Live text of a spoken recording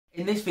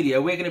In this video,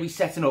 we're going to be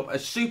setting up a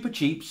super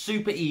cheap,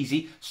 super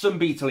easy sun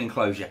beetle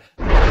enclosure.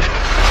 So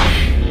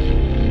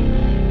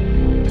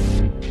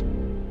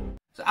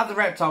at the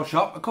reptile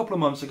shop a couple of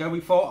months ago, we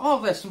thought,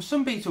 oh, there's some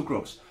sun beetle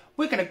grubs.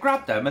 We're going to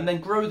grab them and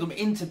then grow them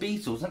into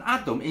beetles and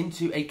add them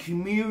into a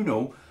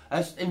communal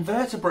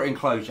invertebrate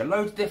enclosure.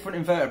 Loads of different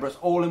invertebrates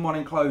all in one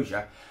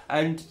enclosure,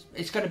 and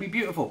it's going to be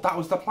beautiful. That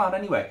was the plan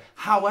anyway.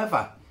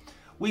 However,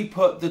 we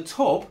put the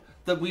tub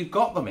that we've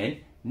got them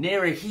in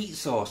near a heat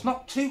source,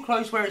 not too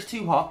close where it's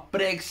too hot,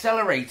 but it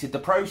accelerated the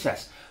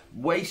process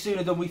way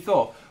sooner than we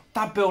thought.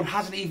 That build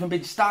hasn't even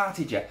been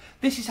started yet.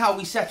 This is how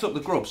we set up the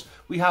grubs.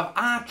 We have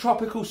our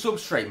tropical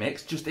substrate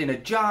mix just in a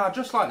jar,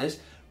 just like this,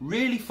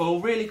 really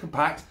full, really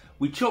compact.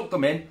 We chuck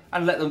them in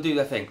and let them do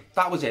their thing.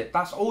 That was it.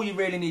 That's all you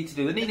really need to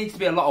do. There needs to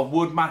be a lot of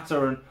wood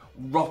matter and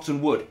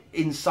rotten wood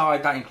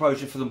inside that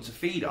enclosure for them to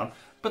feed on,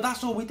 but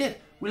that's all we did.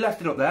 We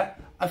left it up there.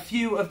 A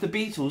few of the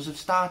beetles have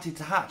started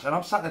to hatch, and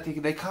I'm sat there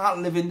thinking they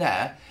can't live in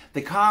there.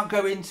 They can't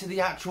go into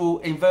the actual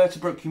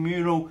invertebrate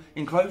communal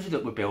enclosure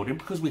that we're building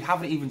because we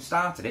haven't even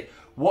started it.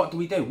 What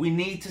do? We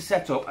need to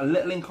set up a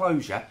little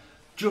enclosure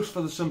just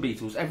for the sun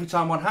beetles. Every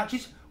time one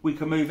hatches, we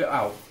can move it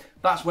out.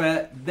 That's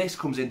where this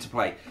comes into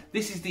play.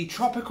 This is the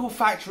Tropical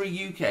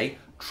Factory UK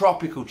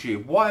tropical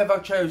tube. Why have I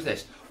chose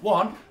this?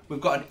 One,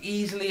 we've got an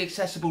easily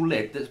accessible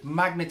lid that's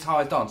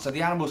magnetised on, so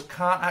the animals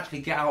can't actually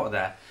get out of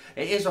there.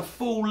 It is a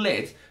full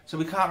lid, so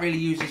we can't really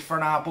use this for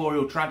an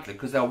arboreal tarantula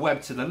because they're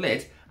webbed to the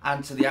lid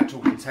and to the actual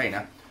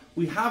container.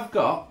 We have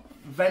got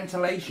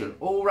ventilation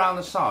all around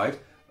the side,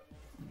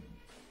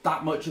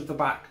 that much of the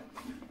back.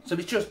 So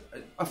it's just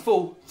a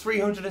full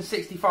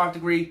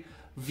 365-degree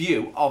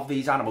view of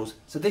these animals.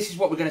 So this is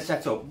what we're going to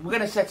set up. We're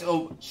going to set it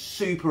up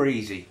super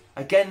easy.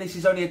 Again, this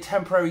is only a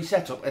temporary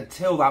setup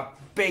until that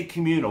big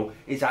communal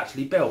is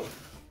actually built.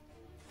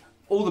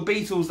 All the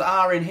beetles that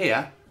are in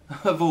here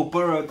have all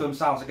burrowed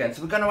themselves again,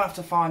 so we're going to have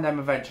to find them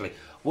eventually.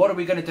 What are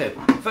we going to do?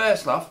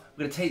 First off,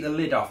 we're going to take the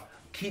lid off.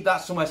 Keep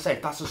that somewhere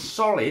safe. That's a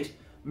solid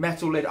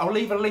metal lid. I'll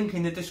leave a link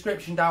in the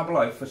description down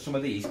below for some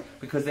of these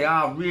because they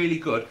are really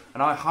good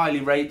and I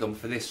highly rate them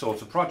for this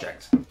sort of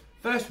project.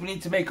 First, we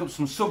need to make up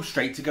some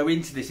substrate to go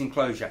into this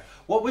enclosure.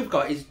 What we've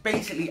got is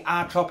basically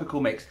our tropical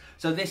mix.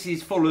 So this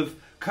is full of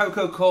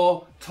cocoa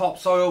coir,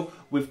 topsoil,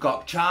 we've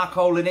got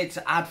charcoal in it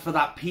to add for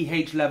that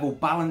pH level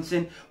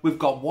balancing, we've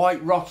got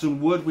white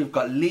rotten wood, we've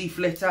got leaf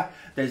litter,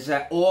 there's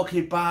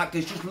orchid bark,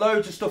 there's just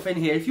loads of stuff in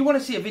here. If you want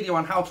to see a video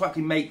on how to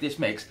actually make this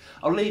mix,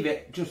 I'll leave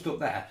it just up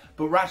there,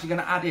 but we're actually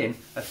going to add in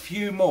a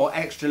few more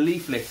extra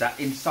leaf litter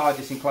inside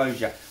this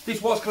enclosure.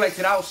 This was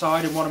collected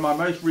outside in one of my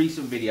most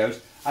recent videos,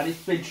 and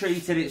it's been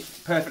treated, it's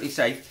perfectly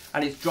safe,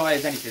 and it's dry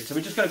as anything. So we're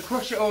just going to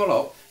crush it all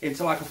up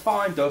into like a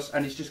fine dust,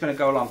 and it's just going to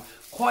go along.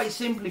 Quite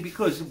simply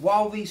because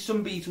while these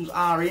sun beetles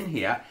are in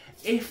here,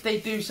 if they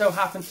do so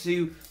happen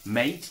to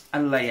mate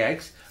and lay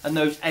eggs, and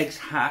those eggs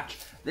hatch,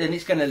 then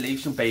it's going to leave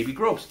some baby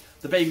grubs.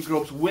 The baby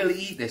grubs will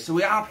eat this, so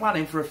we are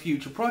planning for a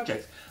future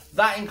project.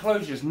 That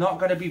enclosure is not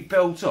going to be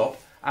built up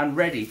and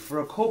ready for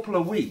a couple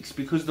of weeks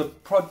because the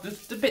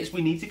bits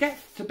we need to get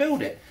to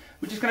build it.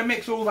 We're just going to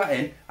mix all that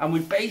in, and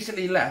we're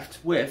basically left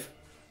with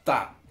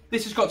that.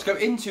 This has got to go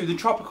into the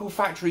Tropical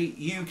Factory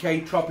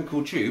UK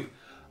tropical tube,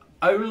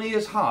 only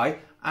as high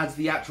as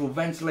the actual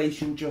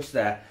ventilation just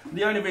there.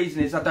 The only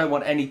reason is I don't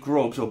want any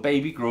grubs or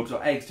baby grubs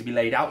or eggs to be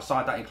laid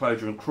outside that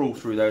enclosure and crawl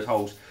through those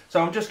holes. So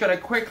I'm just going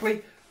to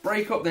quickly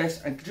break up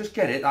this and just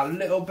get it that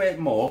little bit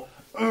more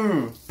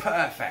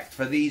perfect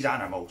for these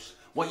animals.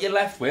 What you're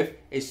left with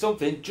is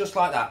something just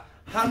like that.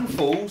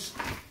 Handfuls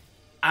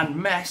and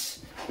mess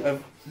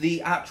of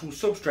the actual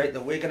substrate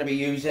that we're going to be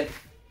using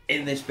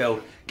in this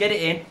build. Get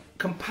it in,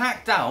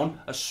 compact down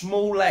a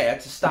small layer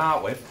to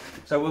start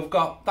with. So we've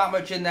got that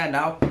much in there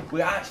now.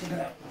 We're actually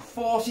going to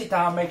force it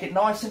down, make it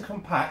nice and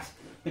compact,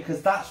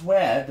 because that's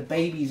where the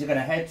babies are going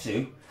to head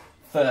to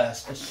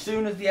first. As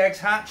soon as the eggs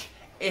hatch,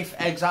 if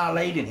eggs are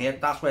laid in here,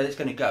 that's where it's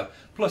going to go.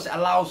 Plus it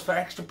allows for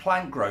extra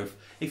plant growth.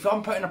 If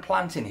I'm putting a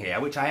plant in here,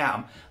 which I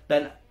am,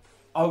 then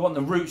I want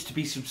the roots to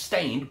be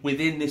sustained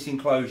within this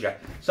enclosure.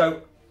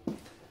 So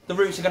the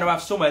roots are going to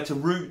have somewhere to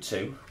root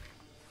to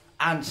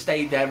and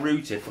stay there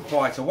rooted for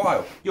quite a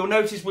while. You'll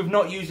notice we've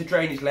not used a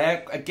drainage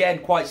layer, again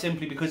quite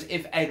simply because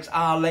if eggs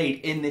are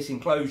laid in this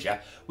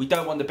enclosure, we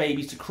don't want the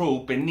babies to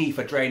crawl beneath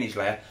a drainage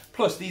layer.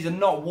 Plus these are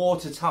not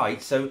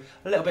watertight, so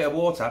a little bit of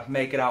water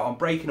may get out. I'm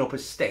breaking up a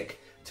stick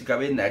to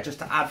go in there just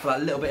to add for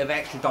that little bit of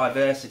extra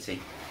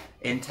diversity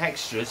in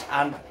textures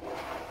and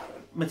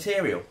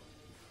material.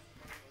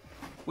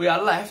 We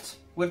are left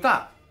with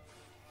that.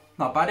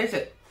 Not bad, is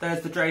it?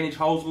 There's the drainage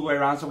holes all the way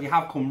around, so we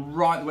have come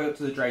right the way up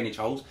to the drainage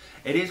holes.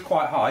 It is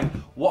quite high.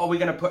 What are we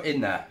going to put in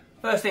there?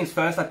 First things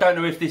first, I don't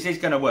know if this is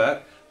going to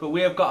work, but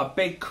we have got a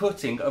big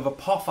cutting of a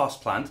pothos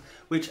plant,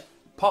 which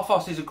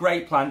pothos is a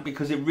great plant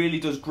because it really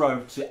does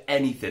grow to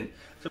anything.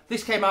 So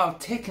this came out of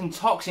Tick and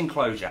Tock's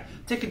enclosure.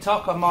 Tick and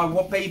Tock are my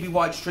baby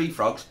white tree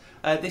frogs.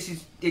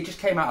 It just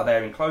came out of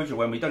their enclosure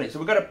when we done it. So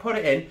we're going to put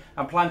it in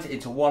and plant it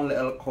into one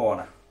little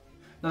corner.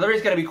 Now there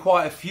is going to be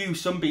quite a few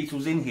sun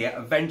beetles in here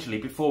eventually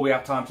before we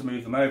have time to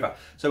move them over.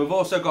 So we've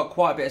also got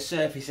quite a bit of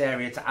surface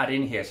area to add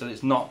in here so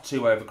it's not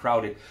too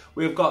overcrowded.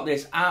 We've got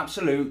this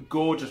absolute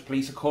gorgeous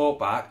piece of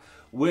corkback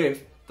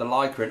with the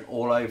lycra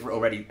all over it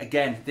already.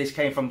 Again, this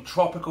came from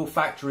Tropical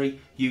Factory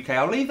UK.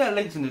 I'll leave their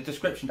links in the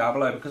description down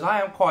below because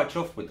I am quite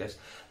chuffed with this.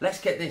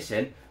 Let's get this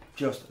in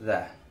just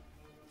there.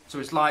 So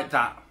it's like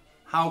that.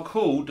 How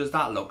cool does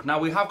that look? Now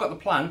we have got the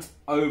plant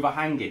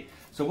overhanging.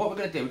 So what we're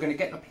going to do, we're going to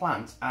get the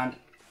plant and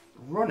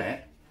run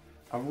it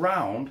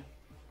around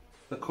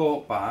the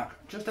cork back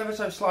just ever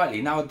so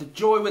slightly. Now the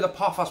joy with a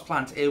pothos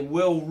plant, it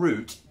will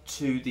root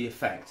to the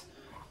effect.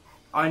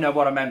 I know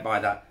what I meant by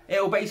that.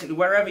 It'll basically,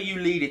 wherever you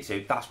lead it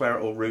to, that's where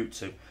it will root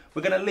to.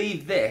 We're going to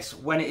leave this,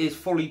 when it is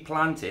fully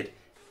planted,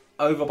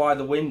 over by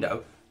the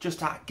window, just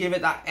to give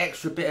it that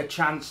extra bit of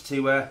chance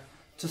to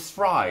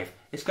thrive.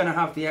 It's going to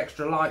have the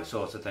extra light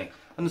sort of thing.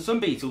 And the sun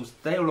beetles,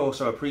 they will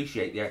also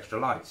appreciate the extra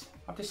lights.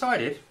 I've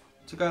decided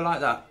to go like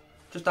that,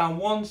 just down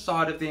one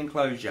side of the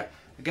enclosure.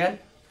 Again,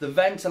 the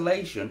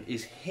ventilation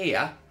is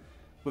here.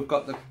 We've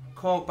got the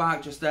cork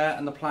back just there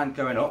and the plant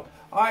going up.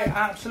 I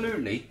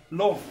absolutely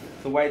love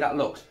the way that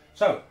looks.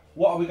 So,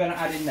 what are we going to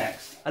add in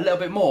next? A little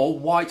bit more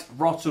white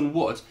rotten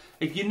wood.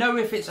 If you know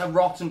if it's a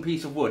rotten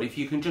piece of wood, if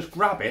you can just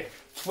grab it,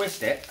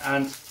 twist it,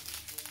 and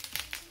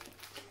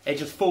it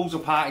just falls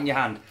apart in your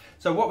hand.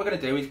 So what we're going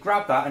to do is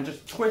grab that and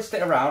just twist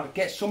it around,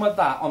 get some of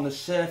that on the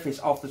surface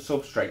of the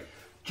substrate,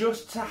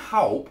 just to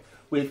help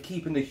with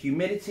keeping the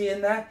humidity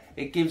in there.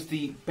 It gives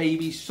the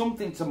babies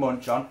something to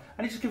munch on,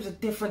 and it just gives a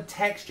different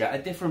texture, a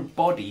different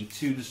body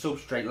to the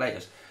substrate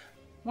layers.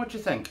 What do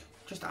you think?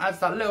 Just adds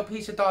that little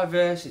piece of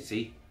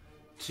diversity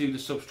to the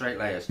substrate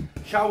layers.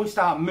 Shall we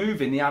start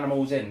moving the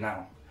animals in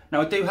now? Now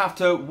I do have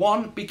to,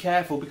 one, be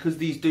careful because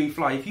these do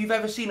fly. If you've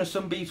ever seen a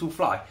sun beetle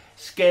fly, it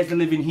scares the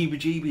living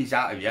heebie-jeebies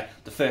out of you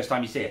the first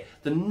time you see it.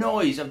 The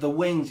noise of the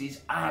wings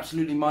is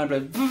absolutely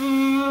mind-blowing.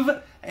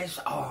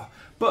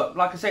 But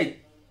like I say,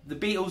 the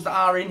beetles that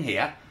are in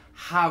here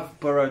have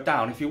burrowed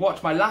down. If you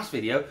watch my last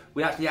video,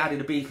 we actually added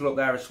a beetle up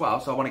there as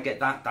well, so I want to get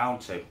that down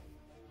too.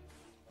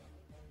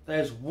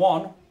 There's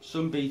one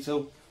sun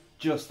beetle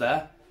just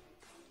there.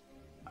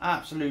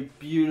 Absolute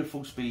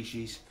beautiful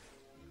species.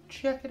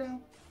 Check it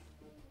out.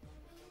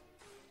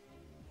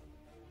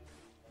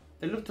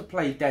 They love to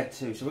play dead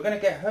too, so we're going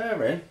to get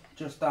her in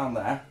just down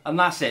there. And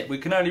that's it. We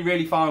can only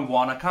really find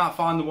one. I can't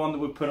find the one that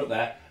we put up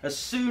there. As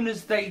soon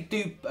as they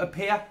do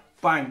appear,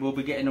 bang, we'll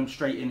be getting them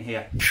straight in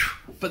here.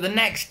 But the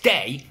next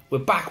day, we're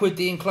back with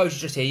the enclosure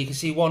just here. You can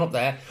see one up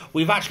there.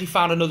 We've actually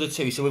found another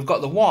two. So we've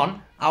got the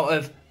one out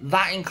of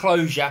that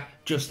enclosure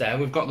just there.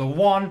 We've got the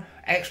one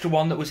extra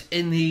one that was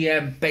in the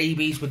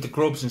babies with the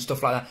grubs and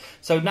stuff like that.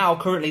 So now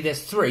currently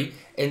there's three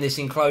in this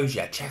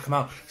enclosure. Check them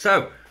out.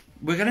 So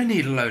we're going to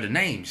need a load of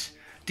names.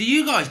 Do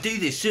you guys do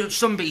this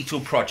sun beetle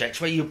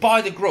projects where you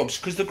buy the grubs,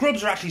 because the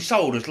grubs are actually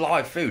sold as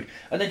live food,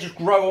 and then just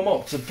grow them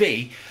up to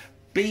be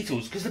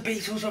beetles? Because the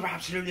beetles are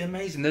absolutely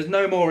amazing. There's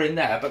no more in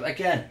there, but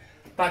again,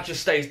 that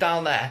just stays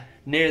down there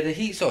near the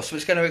heat source, so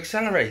it's going to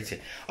accelerate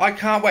it. I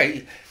can't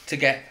wait to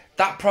get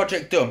that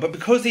project done, but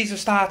because these have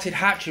started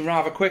hatching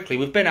rather quickly,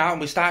 we've been out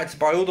and we started to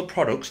buy all the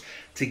products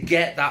to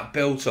get that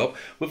built up.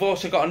 We've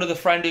also got another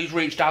friend who's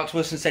reached out to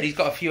us and said he's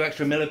got a few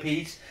extra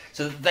millipedes,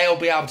 so that they'll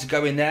be able to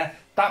go in there.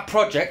 That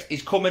project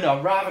is coming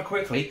on rather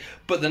quickly,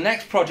 but the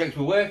next project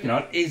we're working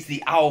on is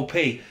the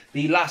LP,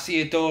 the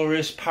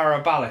Lasiodorus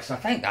parabalis. I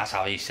think that's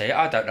how you say it.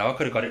 I don't know. I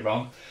could have got it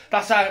wrong.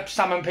 That's our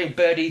salmon pink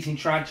bird-eating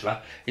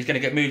tarantula is going to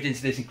get moved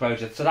into this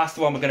enclosure. So that's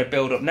the one we're going to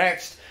build up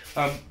next,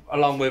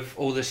 along with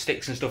all the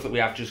sticks and stuff that we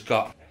have just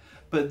got.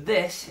 But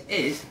this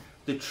is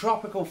the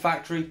Tropical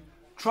Factory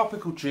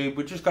tropical tube.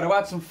 We're just going to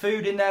add some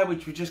food in there,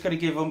 which we're just going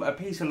to give them a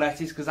piece of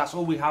lettuce because that's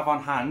all we have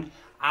on hand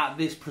at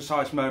this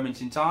precise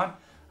moment in time.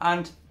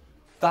 And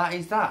that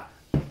is that.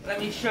 Let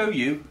me show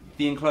you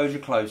the enclosure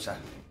closer.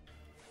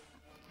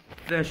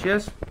 There she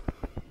is,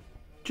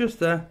 just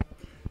there.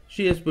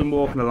 She has been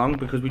walking along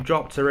because we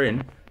dropped her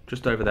in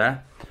just over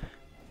there.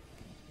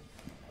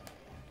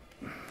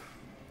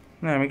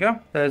 There we go.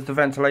 There's the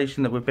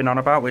ventilation that we've been on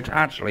about, which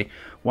actually,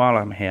 while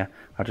I'm here,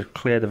 I'll just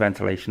clear the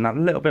ventilation that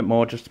little bit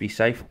more just to be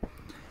safe.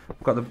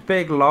 We've got the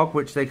big log,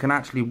 which they can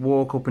actually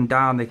walk up and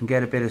down. They can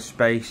get a bit of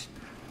space.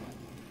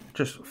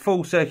 Just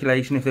full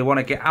circulation. If they want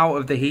to get out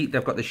of the heat,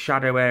 they've got the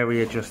shadow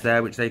area just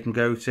there, which they can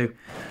go to.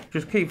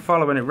 Just keep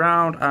following it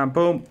round, and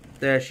boom,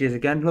 there she is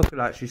again. Look at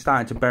that, she's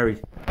starting to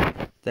bury.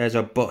 There's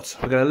her butt.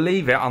 We're going to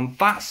leave it on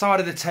that side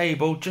of the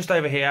table, just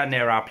over here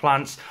near our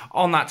plants,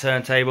 on that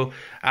turntable.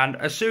 And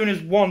as soon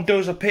as one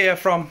does appear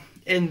from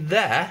in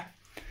there,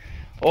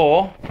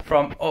 or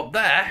from up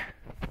there,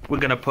 we're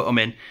going to put them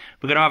in.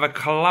 We're going to have a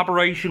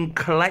collaboration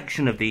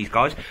collection of these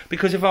guys,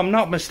 because if I'm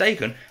not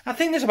mistaken, I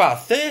think there's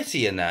about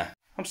 30 in there.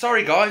 I'm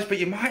sorry guys, but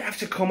you might have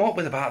to come up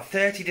with about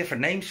 30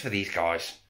 different names for these guys.